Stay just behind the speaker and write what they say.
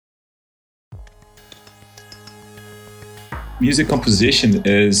Music composition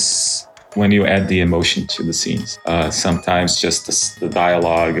is when you add the emotion to the scenes. Sometimes just the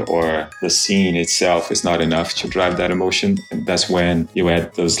dialogue or the scene itself is not enough to drive that emotion. And that's when you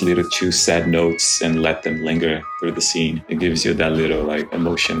add those little two sad notes and let them linger through the scene. It gives you that little like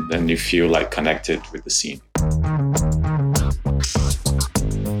emotion, and you feel like connected with the scene.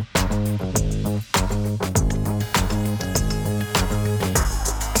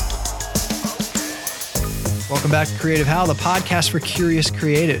 Welcome back to Creative How, the podcast for curious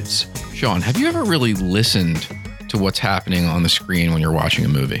creatives. Sean, have you ever really listened to what's happening on the screen when you're watching a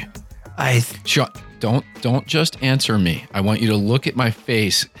movie? Sean, don't just answer me. I want you to look at my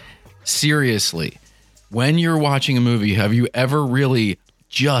face seriously. When you're watching a movie, have you ever really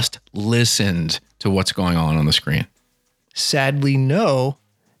just listened to what's going on the screen? Sadly, no.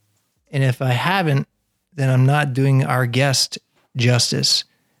 And if I haven't, then I'm not doing our guest justice.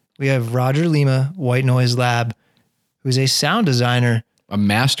 We have Roger Lima, White Noise Lab, who's a sound designer. A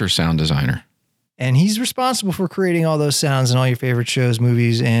master sound designer. And he's responsible for creating all those sounds in all your favorite shows,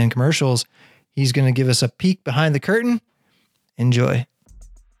 movies, and commercials. He's going to give us a peek behind the curtain. Enjoy.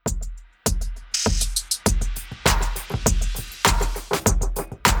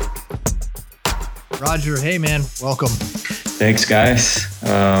 Roger, hey man, welcome. Thanks, guys.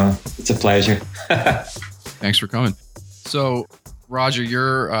 It's a pleasure. Thanks for coming. So, Roger,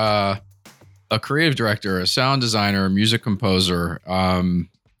 you're a creative director, a sound designer, a music composer,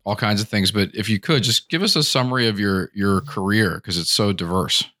 all kinds of things. But if you could, just give us a summary of your career, because it's so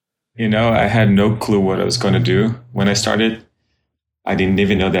diverse. You know, I had no clue what I was going to do when I started. I didn't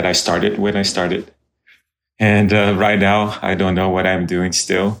even know that I started when I started. And right now, I don't know what I'm doing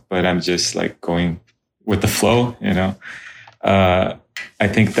still, but I'm just like going with the flow, you know. I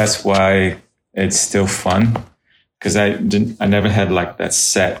think that's why it's still fun. Because I never had like that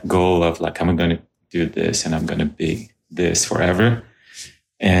set goal of like, I'm going to do this and I'm going to be this forever.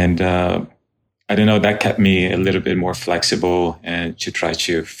 And I don't know, that kept me a little bit more flexible and to try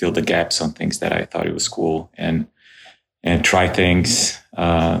to fill the gaps on things that I thought it was cool and try things.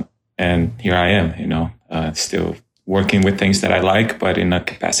 And here I am, you know, still working with things that I like, but in a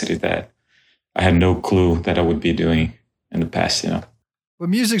capacity that I had no clue that I would be doing in the past, you know. But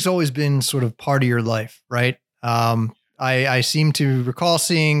music's always been sort of part of your life, right? I seem to recall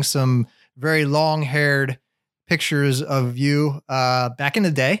seeing some very long-haired pictures of you back in the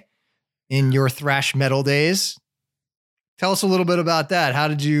day, in your thrash metal days. Tell us a little bit about that. How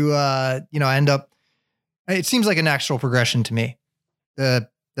did you, end up? It seems like a natural progression to me, the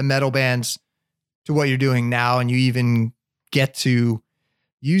metal bands to what you're doing now, and you even get to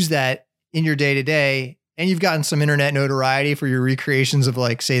use that in your day-to-day. And you've gotten some internet notoriety for your recreations of,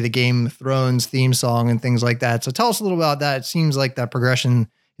 like, say, the Game of Thrones theme song and things like that. So tell us a little about that. It seems like that progression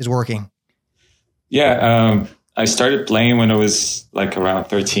is working. Yeah, I started playing when I was like around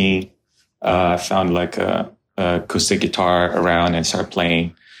 13. I found like a acoustic guitar around and started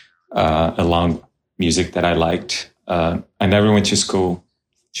playing along music that I liked. I never went to school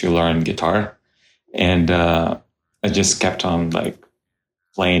to learn guitar, and I just kept on like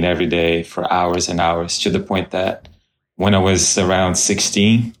playing every day for hours and hours, to the point that when I was around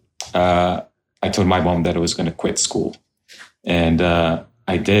 16, I told my mom that I was going to quit school. And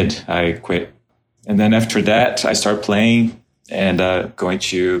I did. I quit. And then after that, I started playing and going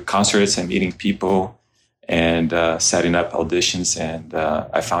to concerts and meeting people and setting up auditions. And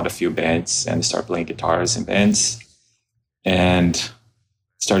I found a few bands and started playing guitars in bands and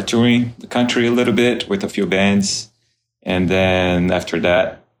started touring the country a little bit with a few bands. And then after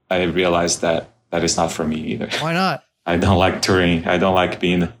that, I realized that is not for me either. Why not? I don't like touring. I don't like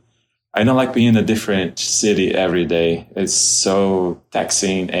being in a different city every day. It's so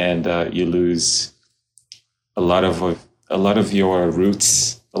taxing, and you lose a lot of your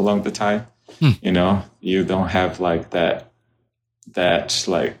roots along the time. You know, you don't have like that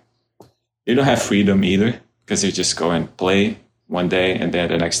like, you don't have freedom either, because you just go and play one day, and then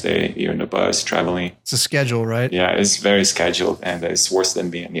the next day you're in a bus traveling. It's a schedule, right? Yeah, it's very scheduled, and it's worse than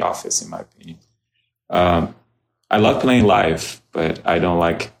being in the office, in my opinion. I love playing live, but I don't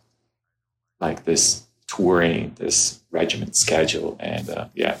like this touring, this regiment schedule, and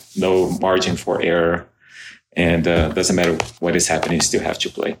no margin for error, and doesn't matter what is happening, you still have to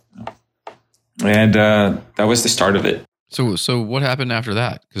play. And that was the start of it. So what happened after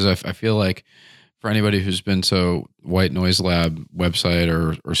that? Because I feel like, for anybody who's been to White Noise Lab website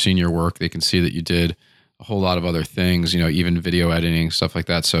or seen your work, they can see that you did a whole lot of other things, you know, even video editing, stuff like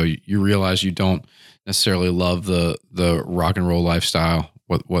that. So you realize you don't necessarily love the rock and roll lifestyle.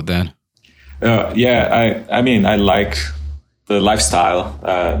 What then? I mean, I like the lifestyle.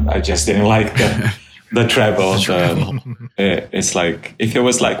 I just didn't like The travel. It's like, if it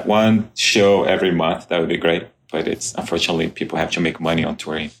was like one show every month, that would be great. But it's unfortunately people have to make money on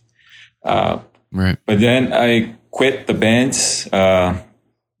touring. Right. But then I quit the band.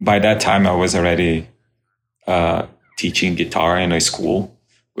 By that time, I was already teaching guitar in a school,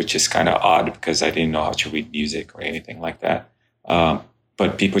 which is kind of odd because I didn't know how to read music or anything like that.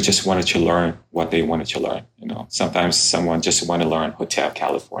 But people just wanted to learn what they wanted to learn. Sometimes someone just want to learn Hotel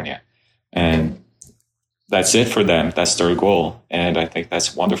California, and that's it for them. That's their goal. And I think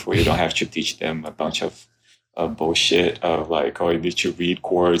that's wonderful. You don't have to teach them a bunch of bullshit of like, oh, you need to read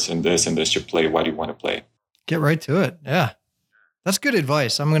chords and this to play what you want to play. Get right to it. Yeah. That's good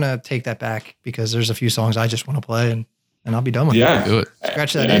advice. I'm going to take that back because there's a few songs I just want to play and I'll be done with it. Yeah. Do it.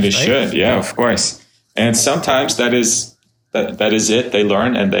 Scratch that. And itch, they right? should. Yeah, of course. And sometimes that is it. They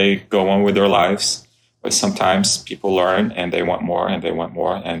learn and they go on with their lives. But sometimes people learn and they want more and they want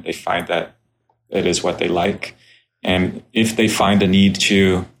more and they find that it is what they like. And if they find the need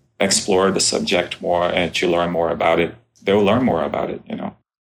to explore the subject more and to learn more about it, they'll learn more about it,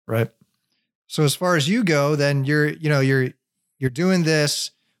 Right. So as far as you go, then you're doing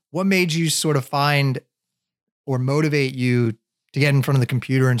this. What made you sort of find or motivate you to get in front of the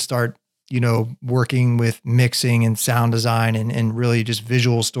computer and start, working with mixing and sound design and really just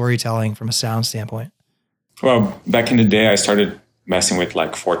visual storytelling from a sound standpoint? Well, back in the day, I started messing with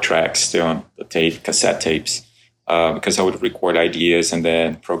like 4 tracks still on the cassette tapes, because I would record ideas and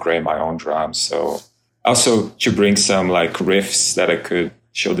then program my own drums. So also to bring some like riffs that I could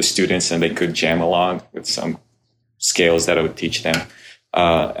show the students and they could jam along with some scales that I would teach them.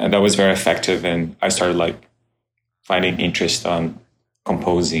 And that was very effective. And I started like finding interest on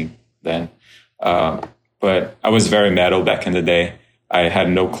composing then. But I was very metal back in the day. I had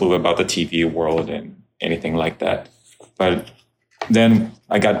no clue about the TV world and anything like that. But then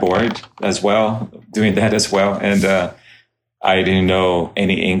I got bored as well, doing that as well. And I didn't know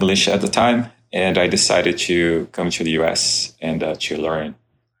any English at the time. And I decided to come to the US and to learn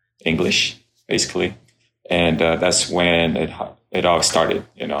English, basically. And that's when it all started,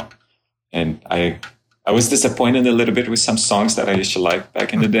 And I was disappointed a little bit with some songs that I used to like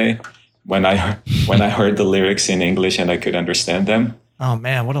back in the day. When I heard the lyrics in English and I could understand them. Oh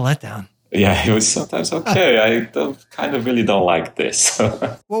man, what a letdown. Yeah, it was sometimes okay. I kind of really don't like this.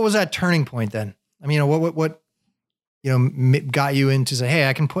 What was that turning point then? I mean, what got you into say, hey,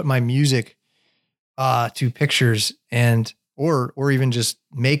 I can put my music to pictures and or even just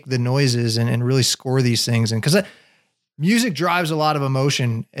make the noises and really score these things. And because music drives a lot of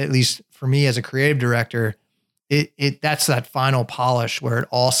emotion, at least for me as a creative director. That's that final polish where it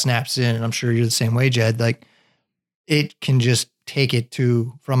all snaps in. And I'm sure you're the same way, Jed. Like it can just take it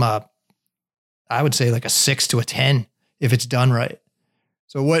from I would say like a 6 to a 10 if it's done right.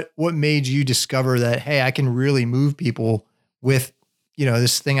 So what made you discover that, hey, I can really move people with,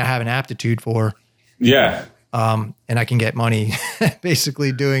 this thing I have an aptitude for. Yeah. And I can get money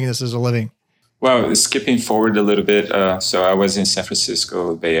basically doing this as a living. Well, skipping forward a little bit. So I was in San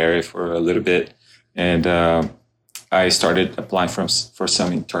Francisco Bay Area for a little bit. And I started applying for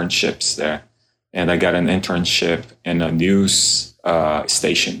some internships there. And I got an internship in a news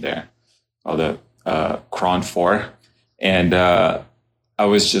station there called the Cron 4. And I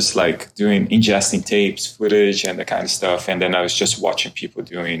was just like ingesting tapes, footage, and that kind of stuff. And then I was just watching people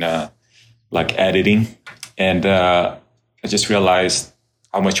doing like editing. And I just realized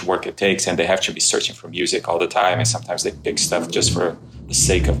how much work it takes. And they have to be searching for music all the time. And sometimes they pick stuff just for the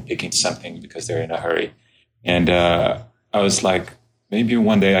sake of picking something because they're in a hurry. And I was like, maybe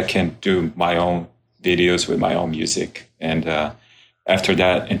one day I can do my own videos with my own music. And after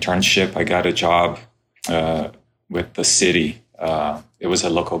that internship, I got a job with the city. It was a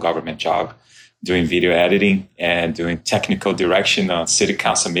local government job doing video editing and doing technical direction on city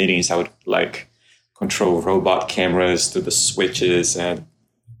council meetings. I would like control robot cameras to the switches and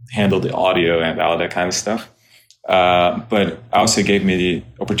handle the audio and all that kind of stuff. But also gave me the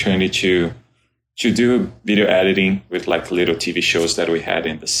opportunity to do video editing with like little TV shows that we had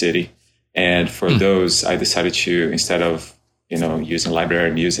in the city. And for those, I decided to, instead of, using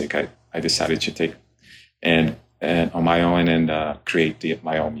library music, I decided to take and on my own and create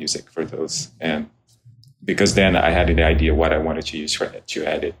my own music for those. And because then I had the idea what I wanted to use to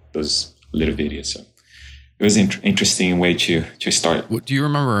edit those little videos. So it was an interesting way to start. Do you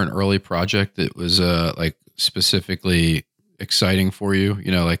remember an early project that was like specifically exciting for you?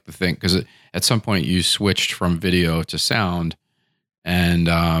 Like the thing, because at some point you switched from video to sound, and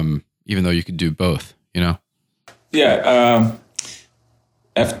even though you could do both, Yeah.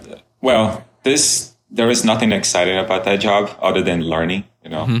 There is nothing exciting about that job other than learning,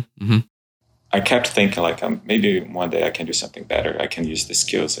 Mm-hmm. I kept thinking like, maybe one day I can do something better. I can use the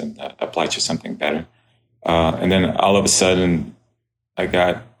skills and apply to something better. And then all of a sudden, I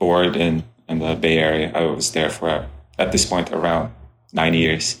got bored in the Bay Area. I was there for, at this point, around 9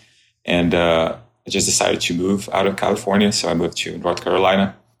 years. And I just decided to move out of California. So I moved to North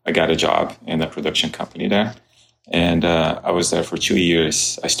Carolina. I got a job in a production company there. And I was there for 2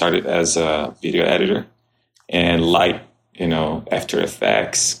 years. I started as a video editor and light, After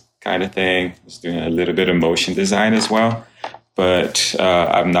Effects kind of thing. I was doing a little bit of motion design as well. But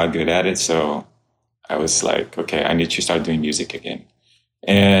I'm not good at it. So I was like, okay, I need to start doing music again.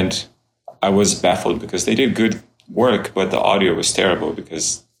 And I was baffled because they did good work, but the audio was terrible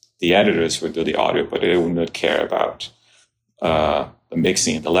because the editors would do the audio, but they would not care about the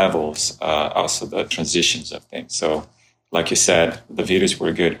mixing, the levels, also the transitions of things. So like you said, the videos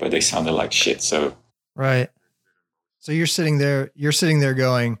were good, but they sounded like shit. So right. So you're sitting there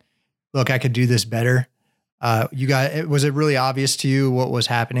going, look, I could do this better. Was it really obvious to you what was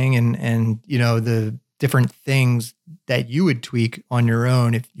happening and the different things that you would tweak on your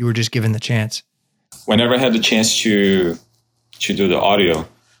own if you were just given the chance? Whenever I had the chance to do the audio,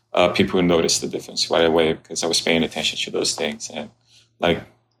 people would notice the difference right away because I was paying attention to those things, and like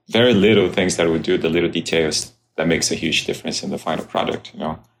very little things that I would do, the little details that makes a huge difference in the final product,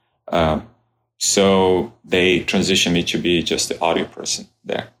 So they transitioned me to be just the audio person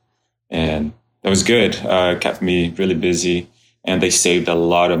there. And that was good. Kept me really busy, and they saved a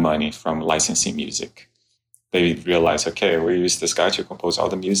lot of money from licensing music. They realized, okay, we use this guy to compose all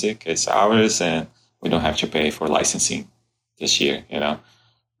the music. It's ours, and we don't have to pay for licensing this year,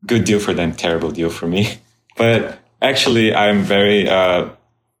 Good deal for them, terrible deal for me. But actually, I'm very,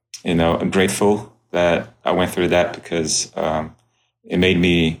 grateful that I went through that because it made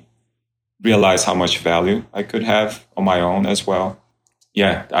me realize how much value I could have on my own as well.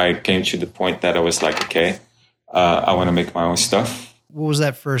 Yeah, I came to the point that I was like, okay, I want to make my own stuff. What was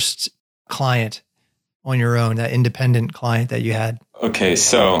that first client on your own, that independent client that you had? Okay,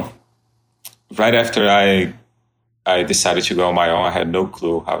 so right after I decided to go on my own, I had no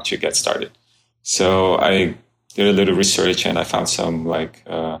clue how to get started. So I did a little research and I found some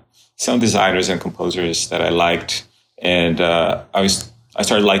designers and composers that I liked. And I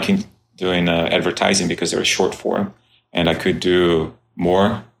started liking doing advertising because they were short form and I could do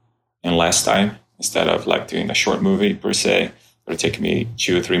more in less time instead of like doing a short movie per se. It would take me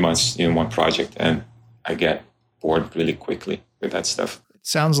 2 or 3 months in one project and I get bored really quickly with that stuff. It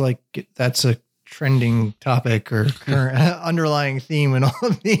sounds like that's a trending topic or current underlying theme in all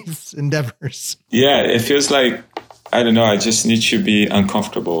of these endeavors. Yeah, it feels like, I don't know, I just need to be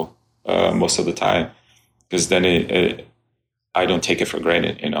uncomfortable most of the time because then I don't take it for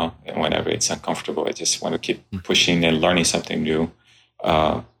granted, and whenever it's uncomfortable, I just want to keep pushing and learning something new.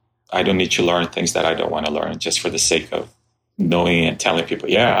 I don't need to learn things that I don't want to learn just for the sake of knowing and telling people,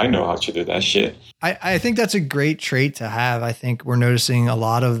 yeah, I know how to do that shit. I think that's a great trait to have. I think we're noticing a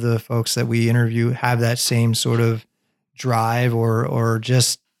lot of the folks that we interview have that same sort of drive or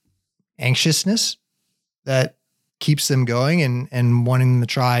just anxiousness that keeps them going and wanting to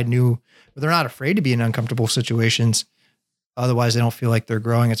try new, but they're not afraid to be in uncomfortable situations. Otherwise, they don't feel like they're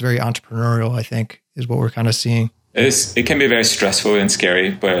growing. It's very entrepreneurial, I think, is what we're kind of seeing. It can be very stressful and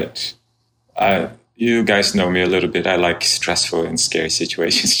scary, but you guys know me a little bit. I like stressful and scary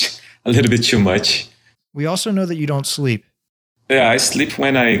situations a little bit too much. We also know that you don't sleep. Yeah, I sleep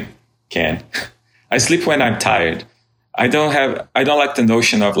when I can. I sleep when I'm tired. I don't like the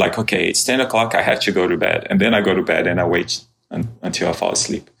notion of like, okay, it's 10 o'clock, I have to go to bed. And then I go to bed and I wait until I fall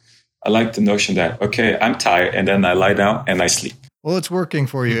asleep. I like the notion that, okay, I'm tired, and then I lie down and I sleep. Well, it's working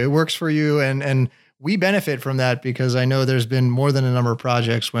for you. It works for you. And we benefit from that because I know there's been more than a number of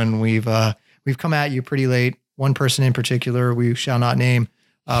projects when we've come at you pretty late. One person in particular, we shall not name,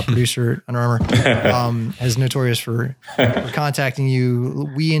 producer Under Armour, is notorious for contacting you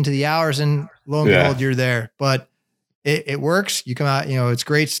into the hours, and lo and behold, you're there. But it works. You come out, it's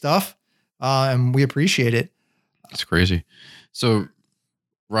great stuff, and we appreciate it. It's crazy. So,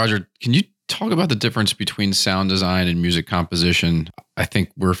 Roger, can you talk about the difference between sound design and music composition? I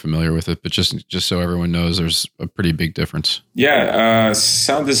think we're familiar with it, but just so everyone knows, there's a pretty big difference. Yeah,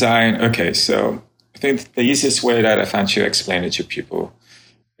 sound design. Okay, so I think the easiest way that I found to explain it to people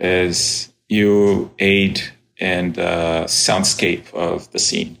is you aid in the soundscape of the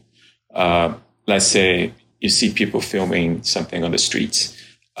scene. Let's say you see people filming something on the streets,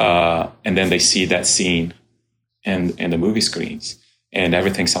 and then they see that scene in the movie screens. And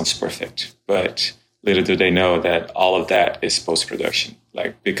everything sounds perfect. But little do they know that all of that is post-production.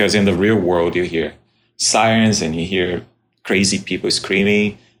 Because in the real world, you hear sirens and you hear crazy people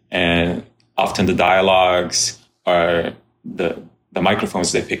screaming, and often the dialogues are the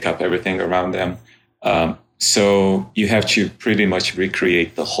microphones, they pick up everything around them. So you have to pretty much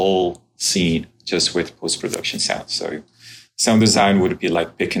recreate the whole scene just with post-production sound. So sound design would be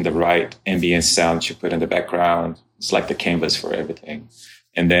like picking the right ambient sound to put in the background. It's like the canvas for everything.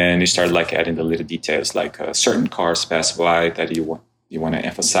 And then you start like adding the little details, like certain cars pass by that you want to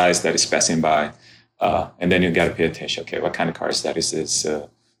emphasize that is passing by. And then you got to pay attention. Okay, what kind of car is that? Is this a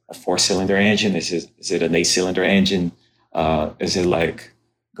 4-cylinder engine? Is it an 8-cylinder engine? Is it like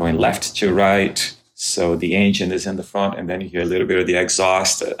going left to right? So the engine is in the front, and then you hear a little bit of the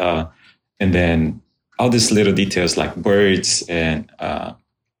exhaust. And then all these little details like birds and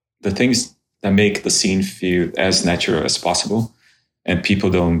the things that make the scene feel as natural as possible. And people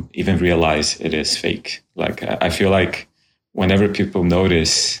don't even realize it is fake. Like, I feel like whenever people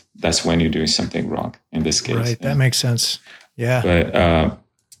notice, that's when you're doing something wrong in this case. Right. That makes sense. Yeah. But,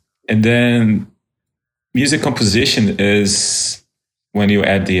 and then music composition is when you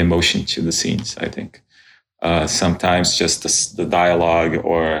add the emotion to the scenes, I think. Sometimes just the dialogue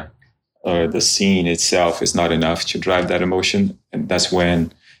or the scene itself is not enough to drive that emotion. And that's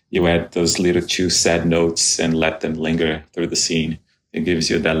when you add those little 2 sad notes and let them linger through the scene. It gives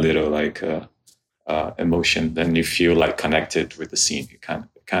you that little like emotion. Then you feel like connected with the scene. It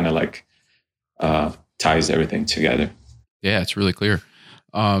kind of like ties everything together. Yeah, it's really clear.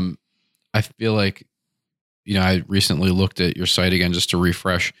 I feel like, I recently looked at your site again just to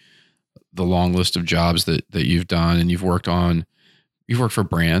refresh the long list of jobs that you've done, and you've worked for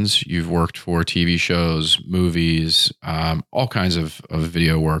brands, you've worked for TV shows, movies, all kinds of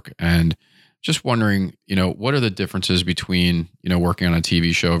video work. And just wondering, what are the differences between, working on a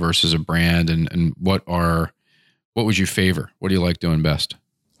TV show versus a brand, and what would you favor? What do you like doing best?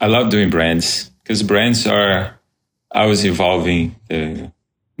 I love doing brands because brands are always evolving.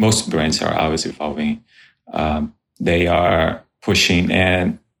 Most brands are always evolving. They are pushing,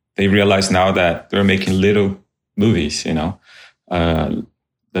 and they realize now that they're making little movies,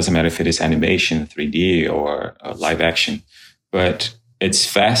 doesn't matter if it is animation, 3D or live action, but it's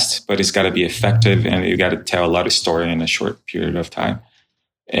fast, but it's got to be effective, and you got to tell a lot of story in a short period of time.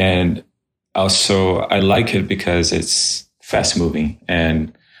 And also, I like it because it's fast moving,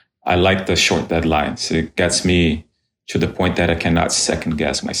 and I like the short deadlines. It gets me to the point that I cannot second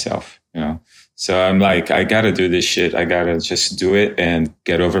guess myself, So I'm like, I got to do this shit. I got to just do it and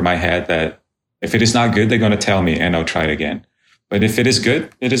get over my head that if it is not good, they're going to tell me and I'll try it again. But if it is good,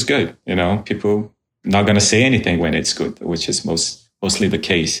 it is good. People not going to say anything when it's good, which is mostly the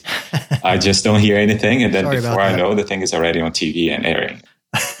case. I just don't hear anything. And then before I know, the thing is already on TV and airing.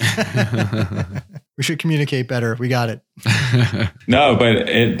 We should communicate better. We got it. No, but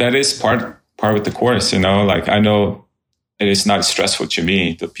that is part with the course, Like, I know it is not stressful to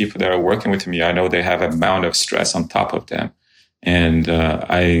me. The people that are working with me, I know they have an amount of stress on top of them. And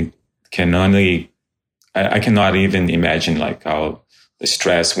I cannot even imagine like how the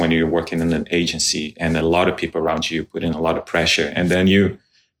stress when you're working in an agency and a lot of people around you put in a lot of pressure. And then you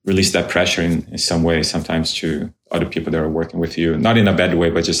release that pressure in some way, sometimes to other people that are working with you, not in a bad way,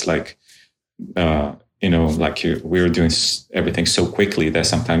 but just like, we were doing everything so quickly that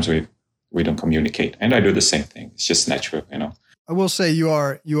sometimes we don't communicate. And I do the same thing. It's just natural, I will say you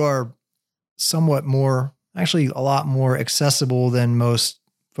are somewhat more, actually a lot more accessible than most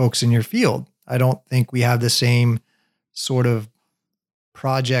folks in your field. I don't think we have the same sort of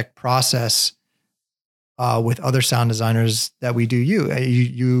project process with other sound designers that we do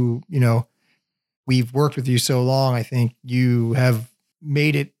you. We've worked with you so long. I think you have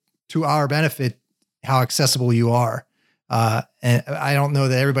made it to our benefit how accessible you are. And I don't know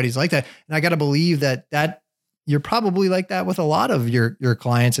that everybody's like that. And I got to believe that you're probably like that with a lot of your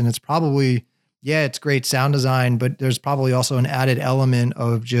clients. And it's probably, it's great sound design, but there's probably also an added element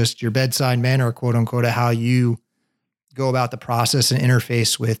of just your bedside manner, quote unquote, of how you go about the process and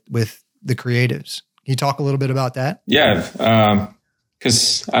interface with the creatives. Can you talk a little bit about that? Yeah.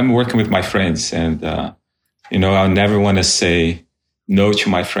 Because I'm working with my friends, and, I'll never want to say no to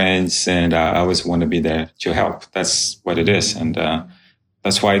my friends, and I always want to be there to help. That's what it is. And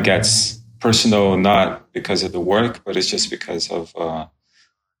that's why it gets personal, not because of the work, but it's just because of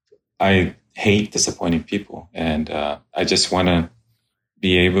I hate disappointing people. And I just want to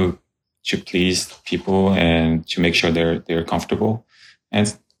be able to please people and to make sure they're comfortable.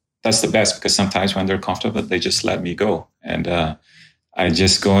 And that's the best, because sometimes when they're comfortable, they just let me go. And I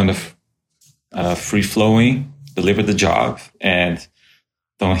just go in the free flowing, deliver the job, and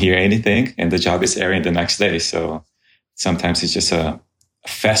don't hear anything. And the job is airing the next day. So sometimes it's just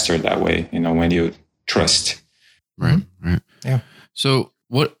faster that way, when you trust. Right. Right. Yeah. So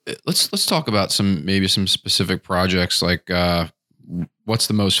Let's talk about some specific projects. Like, what's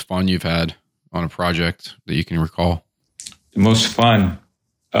the most fun you've had on a project that you can recall? The most fun.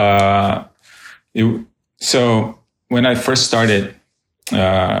 So when I first started,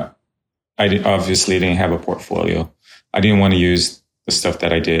 obviously didn't have a portfolio. I didn't want to use the stuff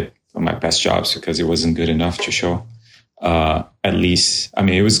that I did on my past jobs because it wasn't good enough to show. At least, I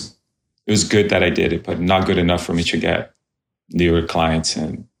mean, it was good that I did it, but not good enough for me to get newer clients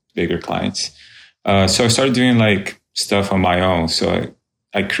and bigger clients. So I started doing like stuff on my own. So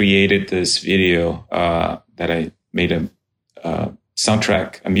I created this video that I made a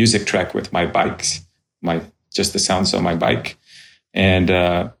soundtrack, a music track with my bikes, just the sounds of my bike. And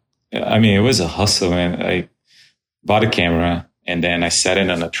I mean, it was a hustle, and I bought a camera and then I set it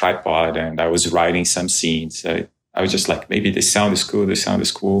on a tripod and I was writing some scenes. I was just like, maybe this sound is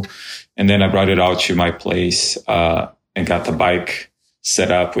cool. And then I brought it out to my place and got the bike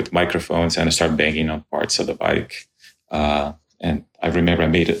set up with microphones, and I started banging on parts of the bike. And I remember I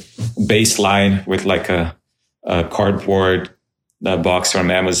made a bass line with like a cardboard box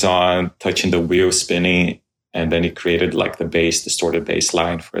from Amazon, touching the wheel spinning. And then he created like the distorted bass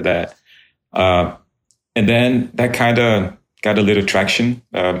line for that. And then that kind of got a little traction.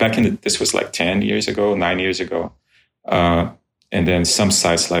 This was like 9 years ago. And then some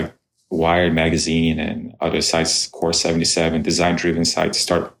sites like Wired Magazine and other sites, Core 77, design-driven sites,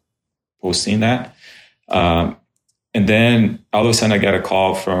 start posting that. And then all of a sudden I got a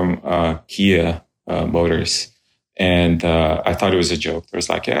call from Kia Motors. And I thought it was a joke. It was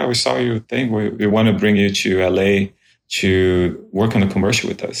like, yeah, we saw your thing. We want to bring you to LA to work on a commercial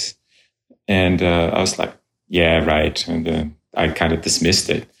with us. And I was like, yeah, right. And then I kind of dismissed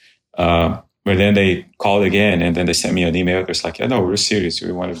it. But then they called again, and then they sent me an email. It was like, yeah, no, we're serious.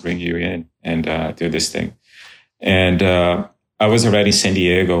 We want to bring you in and do this thing. And I was already in San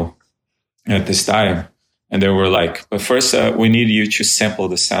Diego at this time. And they were like, but first, we need you to sample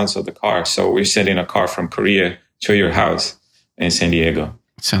the sounds of the car. So we're sending a car from Korea to your house in San Diego.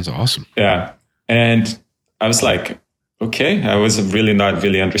 That sounds awesome. Yeah. And I was like, okay. I was not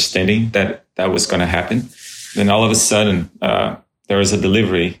really understanding that was going to happen. Then all of a sudden, there was a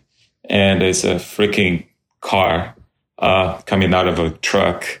delivery. And there's a freaking car coming out of a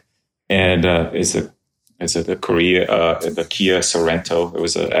truck, and it's the Kia Sorento. It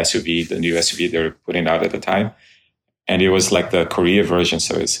was a SUV, the new SUV they were putting out at the time, and it was like the Korea version,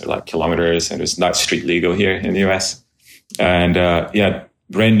 so it's like kilometers, and it's not street legal here in the US. And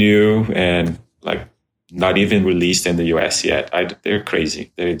brand new and like not even released in the US yet. They're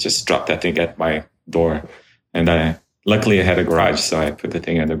crazy. They just dropped that thing at my door, and luckily I had a garage, so I put the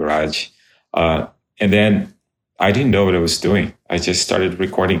thing in the garage. And then I didn't know what I was doing. I just started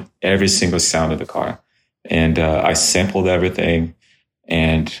recording every single sound of the car. And I sampled everything.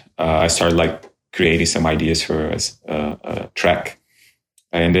 And I started like creating some ideas for a track.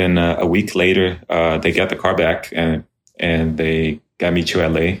 And then a week later, they got the car back and they got me to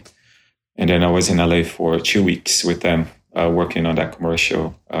LA. And then I was in LA for 2 weeks with them, working on that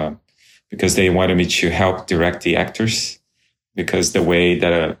commercial. Because they wanted me to help direct the actors, because the way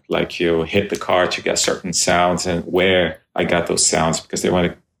that you hit the car to get certain sounds and where I got those sounds, because they want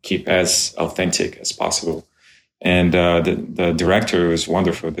to keep as authentic as possible. And the director was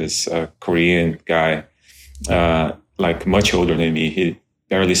wonderful, this Korean guy, like much older than me. He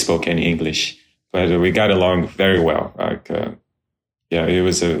barely spoke any English, but we got along very well. It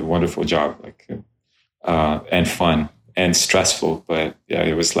was a wonderful job, and fun. And stressful, but yeah,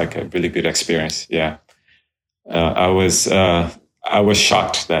 it was like a really good experience. Yeah, I was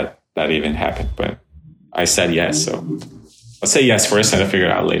shocked that even happened, but I said yes. So I'll say yes first, and I'll figure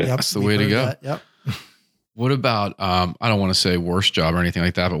it out later. Yep, that's the way to go. Yep. What about? I don't want to say worst job or anything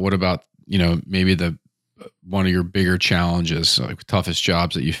like that, but what about maybe one of your bigger challenges, like toughest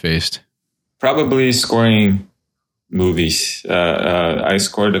jobs that you faced? Probably scoring movies. I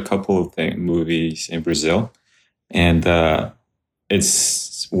scored a couple of movies in Brazil. And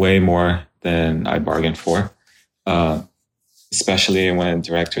it's way more than I bargained for, especially when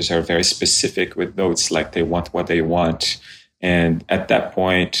directors are very specific with notes, like they want what they want. And at that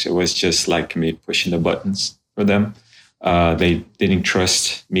point, it was just like me pushing the buttons for them. They didn't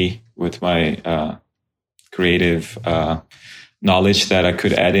trust me with my creative knowledge that I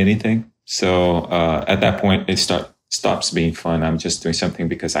could add anything. So at that point, it stops being fun. I'm just doing something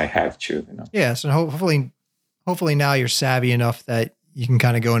because I have to. Yeah, so hopefully now you're savvy enough that you can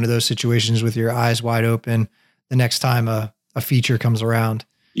kind of go into those situations with your eyes wide open the next time a feature comes around.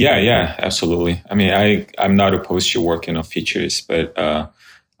 Yeah, absolutely. I mean, I'm not opposed to working on features, but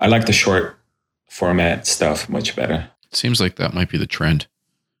I like the short format stuff much better. It seems like that might be the trend.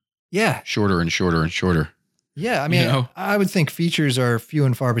 Yeah. shorter and shorter and shorter. Yeah. I mean, I would think features are few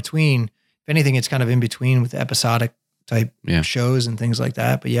and far between. If anything, it's kind of in between with episodic type shows and things like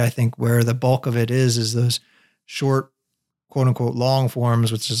that. But yeah, I think where the bulk of it is those short, quote unquote, long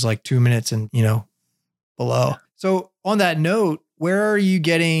forms, which is like 2 minutes and, below. So on that note, where are you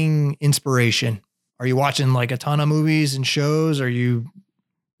getting inspiration? Are you watching like a ton of movies and shows? Are you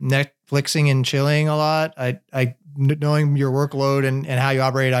Netflixing and chilling a lot? I knowing your workload and how you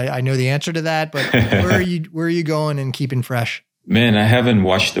operate, I know the answer to that, but where are you going and keeping fresh? Man, I haven't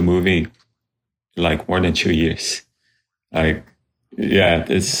watched a movie like more than 2 years. Like, yeah,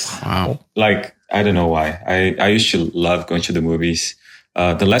 it's like, I don't know why. I used to love going to the movies.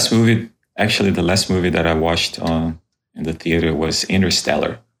 The last movie that I watched in the theater was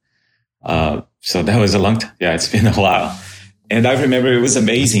Interstellar. So that was a long time. Yeah, it's been a while. And I remember it was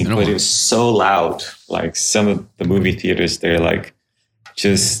amazing, but it was so loud. Like some of the movie theaters, they're like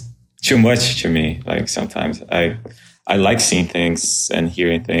just too much to me. Like sometimes I like seeing things and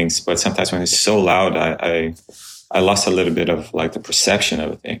hearing things, but sometimes when it's so loud, I lost a little bit of like the perception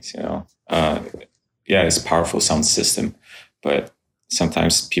of things, it's a powerful sound system, but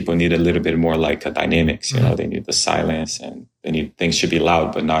sometimes people need a little bit more like a dynamics, they need the silence and they need things should be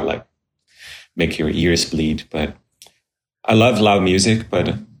loud, but not like make your ears bleed. But I love loud music,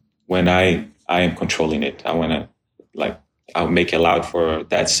 but when I am controlling it, I want to I'll make it loud for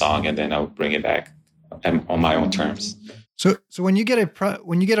that song and then I'll bring it back on my own terms. So when you get a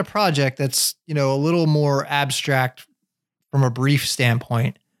project that's, a little more abstract from a brief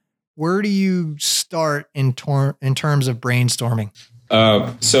standpoint, where do you start in terms of brainstorming?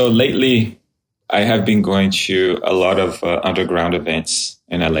 So lately I have been going to a lot of underground events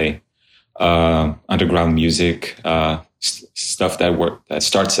in LA, underground music, stuff that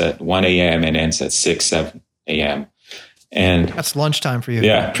starts at 1 a.m. and ends at 6, 7 a.m. And that's lunchtime for you.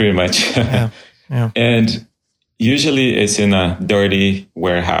 Yeah, pretty much. Yeah. And usually it's in a dirty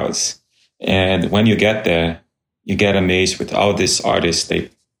warehouse. And when you get there, you get amazed with all these artists. They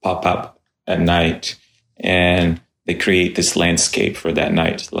pop up at night and they create this landscape for that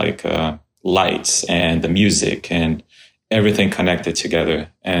night, like lights and the music and everything connected together.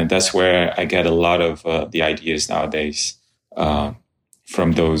 And that's where I get a lot of the ideas nowadays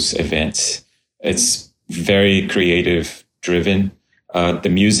from those events. It's very creative driven. The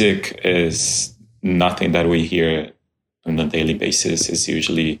music is nothing that we hear on a daily basis. It's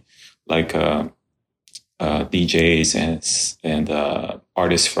usually like DJs and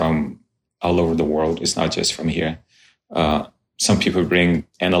artists from all over the world. It's not just from here. Some people bring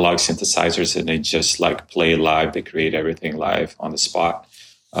analog synthesizers and they just like play live. They create everything live on the spot.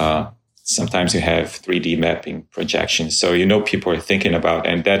 Sometimes you have 3D mapping projections. So people are thinking about,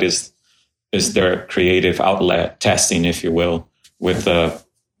 and that is their creative outlet testing, if you will, with the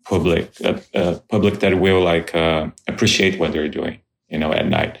public that will appreciate what they're doing, at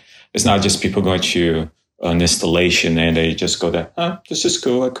night. It's not just people going to an installation and they just go there, this is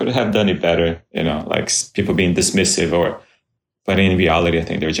cool, I could have done it better, like people being dismissive but in reality, I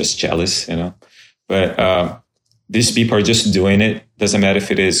think they're just jealous, But these people are just doing it. Doesn't matter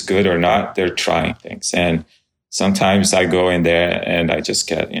if it is good or not, they're trying things. And sometimes I go in there and I just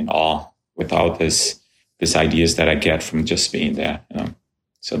get in awe with all these ideas that I get from just being there.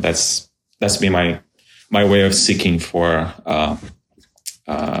 So that's been my way of seeking for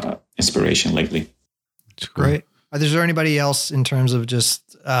inspiration lately. It's great. Is there anybody else in terms of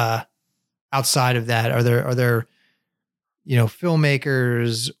just outside of that? Are there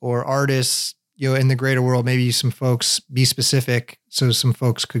filmmakers or artists in the greater world? Maybe some folks, be specific, so some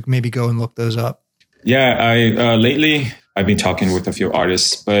folks could maybe go and look those up. Yeah, lately I've been talking with a few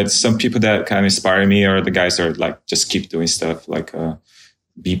artists, but some people that kind of inspire me are the guys that are like just keep doing stuff, like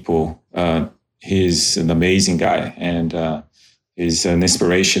Beeple. He's an amazing guy, and he's an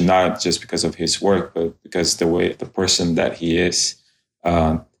inspiration not just because of his work, but because the person that he is.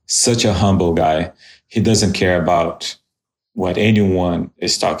 Such a humble guy. He doesn't care about what anyone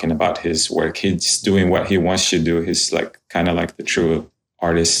is talking about his work. He's doing what he wants to do. He's like kind of like the true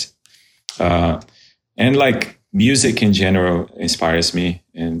artist. And like music in general inspires me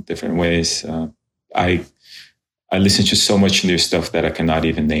in different ways. I listen to so much new stuff that I cannot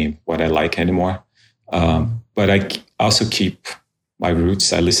even name what I like anymore. But I also keep my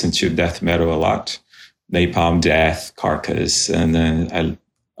roots. I listen to death metal a lot, Napalm Death, Carcass, and then I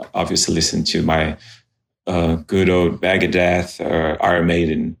obviously listen to my good old Megadeth or Iron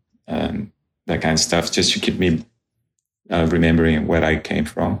Maiden, that kind of stuff, just to keep me remembering where I came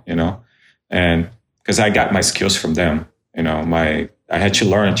from, and because I got my skills from them, I had to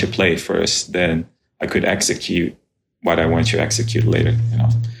learn to play first, then I could execute what I want to execute later,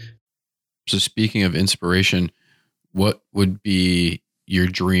 So speaking of inspiration, what would be your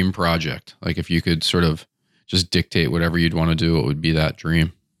dream project? Like if you could sort of just dictate whatever you'd want to do, what would be that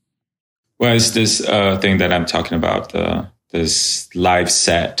dream? Well, it's this thing that I'm talking about, this live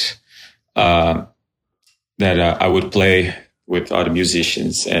set that I would play with other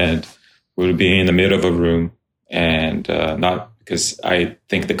musicians, and we would be in the middle of a room, and not because I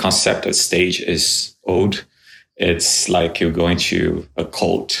think the concept of stage is old. It's like you're going to a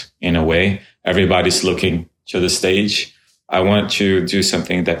cult in a way. Everybody's looking to the stage. I want to do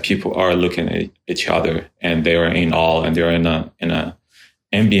something that people are looking at each other and they are in awe, and they're in a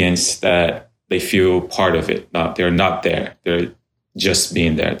ambience that they feel part of it. They're not there. They're just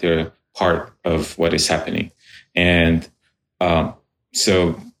being there. They're part of what is happening. And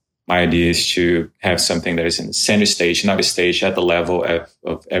so my idea is to have something that is in the center stage, not a stage at the level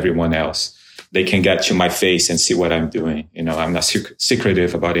of everyone else. They can get to my face and see what I'm doing. I'm not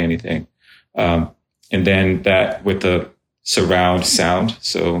secretive about anything. And then that with the surround sound.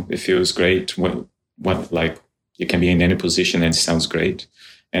 So it feels great when like you can be in any position and it sounds great.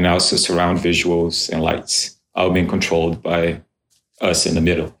 And also surround visuals and lights all being controlled by us in the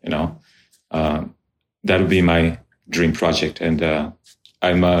middle, that would be my dream project. And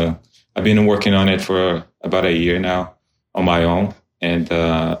I've been working on it for about a year now on my own. And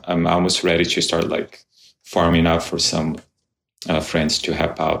I'm almost ready to start like farming out for some friends to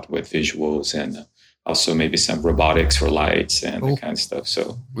help out with visuals and also maybe some robotics for lights and that kind of stuff.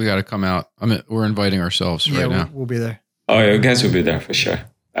 So we got to come out. We're inviting ourselves right now. We'll be there. Oh, yeah, you guys will be there for sure.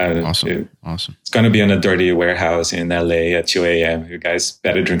 Awesome. It's going to be in a dirty warehouse in LA at 2 a.m. You guys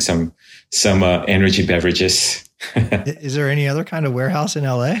better drink some energy beverages. Is there any other kind of warehouse in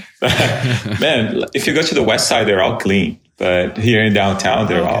LA? Man, if you go to the west side, they're all clean. But here in downtown,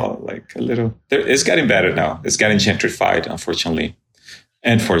 they're all like a little... It's getting better now. It's getting gentrified, unfortunately.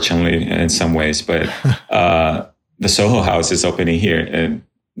 And fortunately, in some ways. But the Soho House is opening here in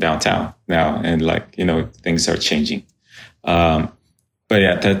downtown now. And like, things are changing. But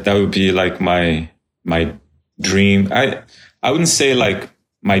yeah, that would be like my dream. I wouldn't say like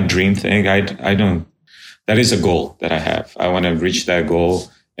my dream thing. I don't... That is a goal that I have. I want to reach that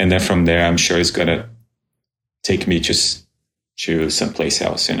goal. And then from there, I'm sure it's going to take me just to someplace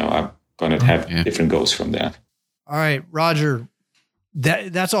else. I'm going to have different goals from there. All right, Roger,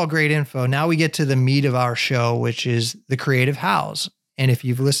 that's all great info. Now we get to the meat of our show, which is the creative hows. And if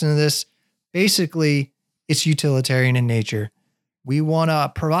you've listened to this, basically it's utilitarian in nature. We want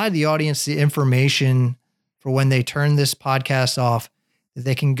to provide the audience the information for when they turn this podcast off, that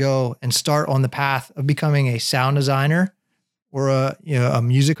they can go and start on the path of becoming a sound designer or a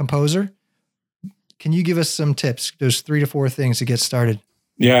music composer. Can you give us some tips? There's 3 to 4 things to get started.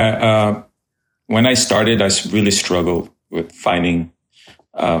 Yeah. When I started, I really struggled with finding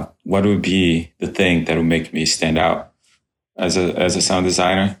what would be the thing that would make me stand out as a sound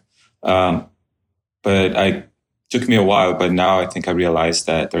designer. But it took me a while, but now I think I realized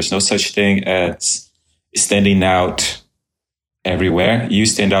that there's no such thing as standing out everywhere. You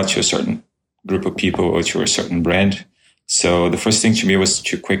stand out to a certain group of people or to a certain brand. So the first thing to me was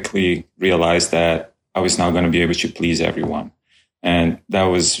to quickly realize that I was not going to be able to please everyone. And that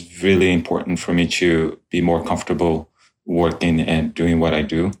was really important for me to be more comfortable working and doing what I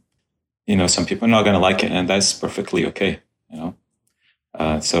do. Some people are not going to like it, and that's perfectly okay.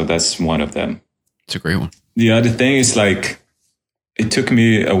 So that's one of them. It's a great one. The other thing is like, it took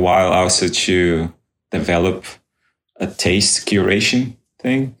me a while also to develop a taste curation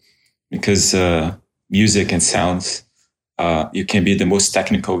thing, because music and sounds, you can be the most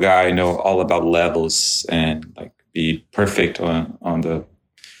technical guy, know all about levels and like be perfect on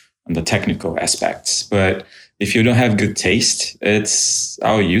the technical aspects. But if you don't have good taste, it's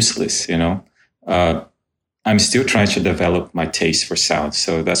all useless, I'm still trying to develop my taste for sound.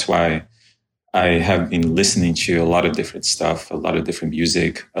 So that's why I have been listening to a lot of different stuff, a lot of different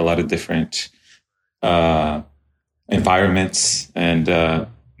music, a lot of different environments. And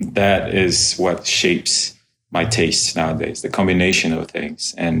that is what shapes my taste nowadays, the combination of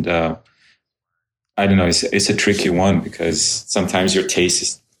things. And I don't know, it's a tricky one, because sometimes your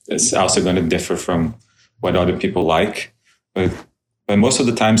taste is also going to differ from what other people like. But most of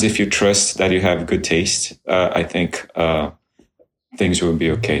the times, if you trust that you have good taste, I think things will be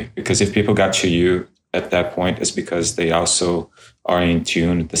okay. Because if people got to you at that point, it's because they also are in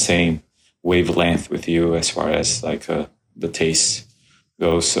tune, the same wavelength with you as far as like the taste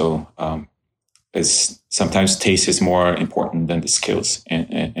goes. So it's sometimes taste is more important than the skills,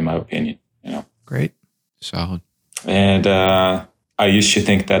 in my opinion. Great, solid. And I used to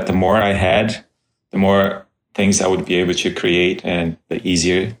think that the more I had, the more things I would be able to create, and the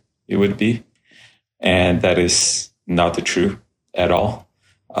easier it would be. And that is not the truth at all.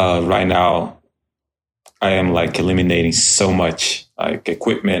 Right now, I am like eliminating so much like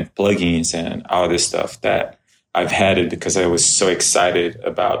equipment, plugins, and all this stuff that I've had it because I was so excited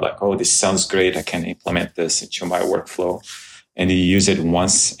about like, oh, this sounds great. I can implement this into my workflow. And you use it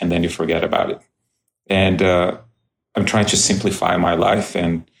once and then you forget about it. And I'm trying to simplify my life.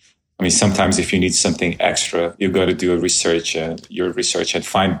 And I mean, sometimes if you need something extra, you got to do your research and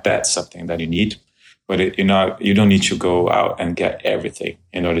find that something that you need. But you don't need to go out and get everything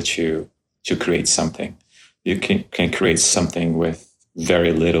in order to create something. You can create something with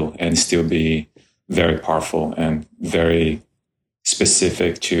very little and still be very powerful and very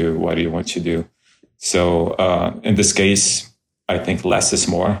specific to what you want to do. So in this case, I think less is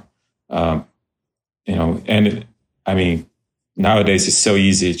more. And I mean, nowadays it's so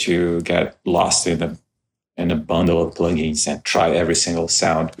easy to get lost in a bundle of plugins and try every single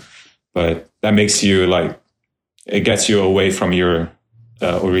sound. But that makes you like, it gets you away from your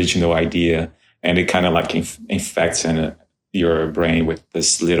original idea, and it kind of like infects your brain with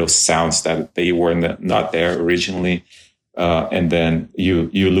this little sounds that they were not there originally. And then you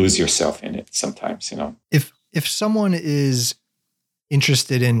lose yourself in it sometimes, If someone is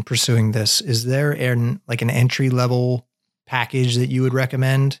interested in pursuing this, is there an entry level package that you would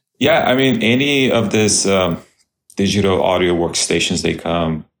recommend? Yeah, I mean, any of these digital audio workstations, they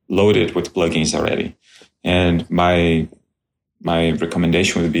come loaded with plugins already. And my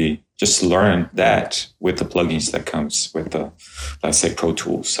recommendation would be just learn that with the plugins that comes with the, let's say, Pro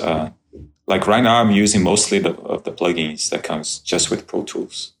Tools. Like right now, I'm using mostly the plugins that comes just with Pro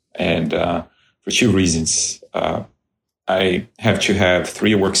Tools. And for two reasons. I have to have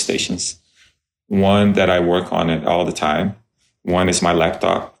 3 workstations. One that I work on it all the time. One is my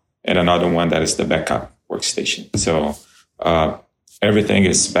laptop, and another one that is the backup workstation. So everything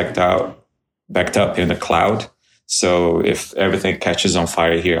is backed up in the cloud. So if everything catches on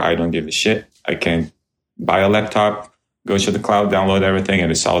fire here, I don't give a shit. I can buy a laptop, go to the cloud, download everything,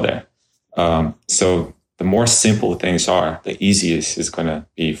 and it's all there. So the more simple things are, the easiest is going to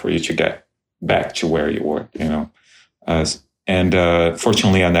be for you to get back to where you were,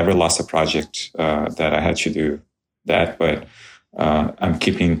 fortunately, I never lost a project that I had to do that, but I'm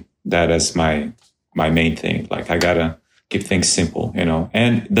keeping that as my main thing. Like I gotta keep things simple,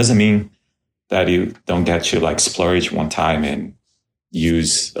 and it doesn't mean that you don't get to like splurge one time and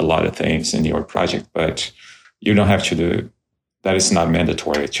use a lot of things in your project, but you don't have to do that. Is not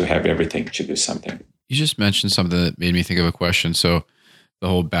mandatory to have everything to do something. You just mentioned something that made me think of a question. So the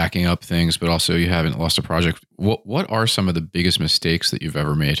whole backing up things, but also you haven't lost a project. What are some of the biggest mistakes that you've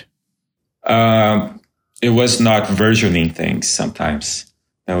ever made? It was not versioning things sometimes.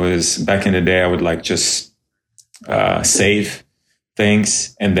 It was back in the day, I would like just save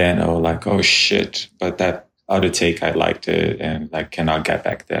things and then oh shit, but that other take, I liked it and like cannot get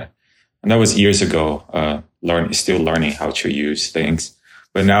back there. And that was years ago, still learning how to use things.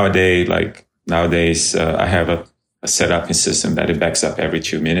 But nowadays, I have a setup system that it backs up every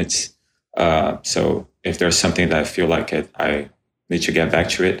 2 minutes. So if there's something that I feel like I need to get back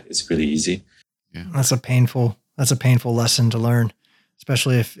to it, it's really easy. Yeah. That's a painful lesson to learn,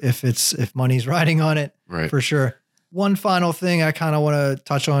 especially if money's riding on it, right? For sure. One final thing I kind of want to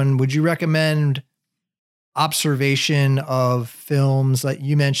touch on. Would you recommend observation of films? Like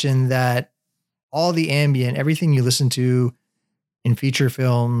you mentioned that all the ambient, everything you listen to in feature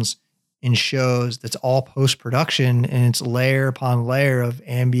films, in shows, that's all post-production, and it's layer upon layer of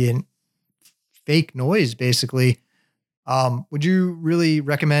ambient fake noise, basically. Would you really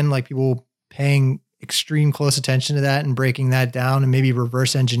recommend like people paying extreme close attention to that and breaking that down and maybe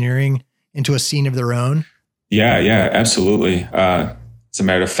reverse engineering into a scene of their own? Yeah, absolutely. As a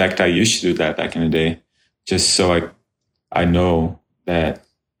matter of fact, I used to do that back in the day, just so I know that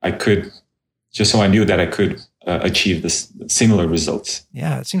I could, just so I knew that I could achieve this similar results.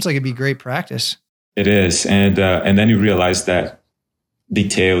 Yeah, it seems like it'd be great practice. It is, and then you realize that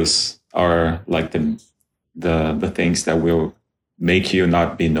details are like the things that will make you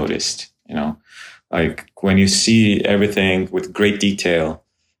not be noticed. Like when you see everything with great detail,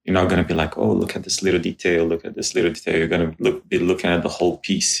 you're not going to be like, oh, look at this little detail. Look at this little detail. You're going to be looking at the whole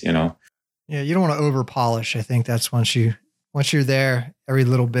piece. Yeah, you don't want to over polish. I think that's once you're there, every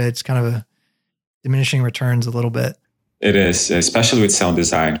little bit's kind of a diminishing returns a little bit. It is, especially with sound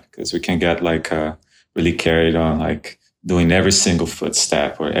design, because we can get like really carried on like doing every single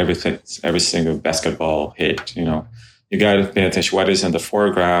footstep or every single basketball hit. You got to pay attention what is in the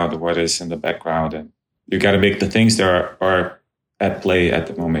foreground, what is in the background, and you got to make the things that are at play at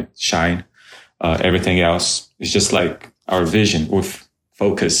the moment shine. Everything else is just like our vision.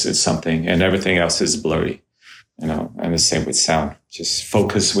 focus is something and everything else is blurry, and the same with sound. Just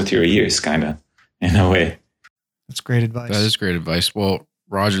focus with your ears, kind of, in a way. That's great advice. That is great advice. Well,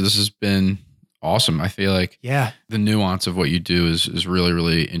 Roger, this has been awesome. I feel like the nuance of what you do is really,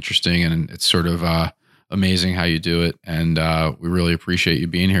 really interesting, and it's sort of amazing how you do it. And we really appreciate you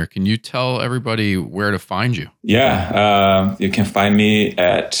being here. Can you tell everybody where to find you? Yeah, you can find me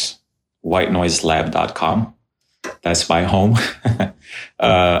at whitenoiselab.com. That's my home.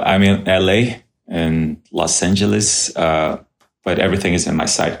 I'm in LA and Los Angeles, but everything is in my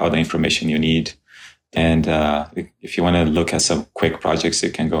site, all the information you need. And if you want to look at some quick projects, you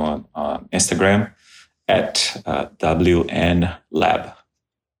can go on Instagram at WN Lab.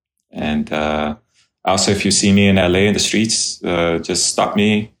 And also, if you see me in LA in the streets, just stop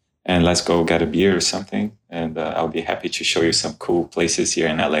me and let's go get a beer or something. And I'll be happy to show you some cool places here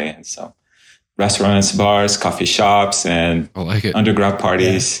in LA and some restaurants, bars, coffee shops, and underground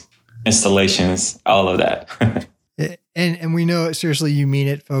parties, installations, all of that. And we know, seriously, you mean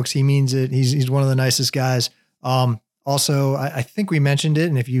it, folks. He means it. He's one of the nicest guys. Also, I think we mentioned it,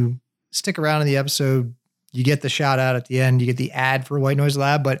 and if you stick around in the episode, you get the shout out at the end. You get the ad for White Noise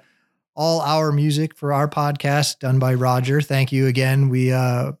Lab, but all our music for our podcast done by Roger. Thank you again. We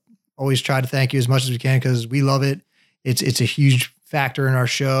always try to thank you as much as we can because we love it. It's a huge factor in our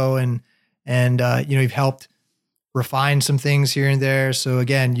show, and you've helped refine some things here and there. So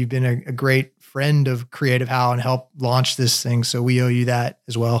again, you've been a great friend of Creative How and helped launch this thing. So we owe you that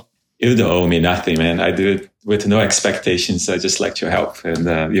as well. You don't owe me nothing, man. I do it with no expectations. I just like your help.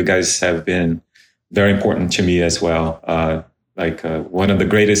 And you guys have been very important to me as well. One of the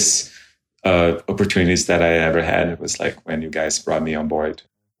greatest opportunities that I ever had was like when you guys brought me on board.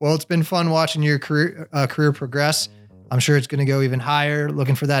 Well, it's been fun watching your career progress. I'm sure it's going to go even higher.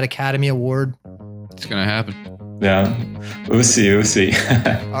 Looking for that Academy Award. It's going to happen. Yeah, we'll see.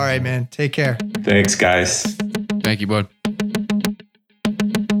 All right, man. Take care. Thanks, guys. Thank you, bud.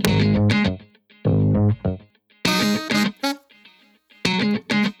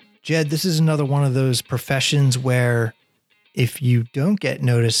 Jed, this is another one of those professions where if you don't get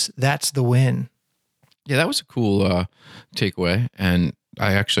noticed, that's the win. Yeah, that was a cool takeaway, and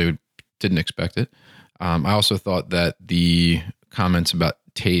I actually didn't expect it. I also thought that the comments about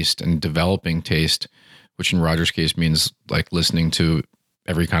taste and developing taste, which in Roger's case means like listening to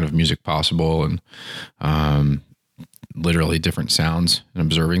every kind of music possible and literally different sounds and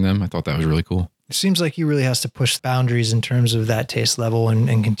observing them. I thought that was really cool. It seems like he really has to push boundaries in terms of that taste level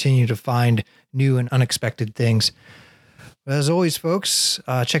and continue to find new and unexpected things. But as always, folks,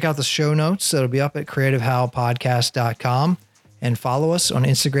 check out the show notes. That'll be up at creativehowpodcast.com and follow us on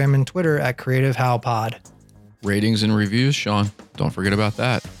Instagram and Twitter at creativehowpod. Ratings and reviews, Sean. Don't forget about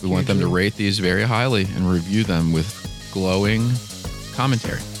that. We want them to rate these very highly and review them with glowing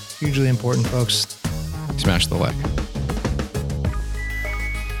commentary. Hugely important, folks. Smash the like.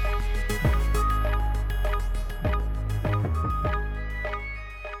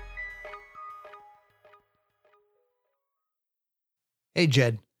 Hey,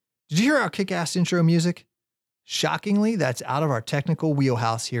 Jed, did you hear our kick-ass intro music? Shockingly, that's out of our technical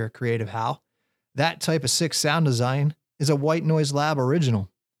wheelhouse here at Creative How. That type of sick sound design is a White Noise Lab original.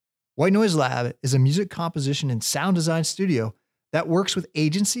 White Noise Lab is a music composition and sound design studio that works with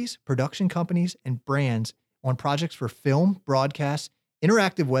agencies, production companies, and brands on projects for film, broadcast,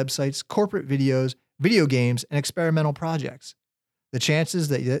 interactive websites, corporate videos, video games, and experimental projects. The chances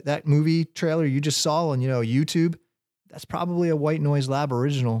that that movie trailer you just saw on, YouTube, that's probably a White Noise Lab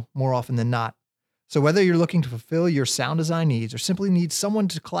original more often than not. So whether you're looking to fulfill your sound design needs or simply need someone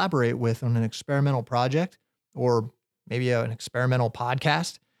to collaborate with on an experimental project or maybe an experimental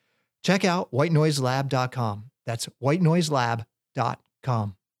podcast, check out whitenoiselab.com. That's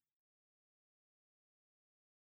whitenoiselab.com.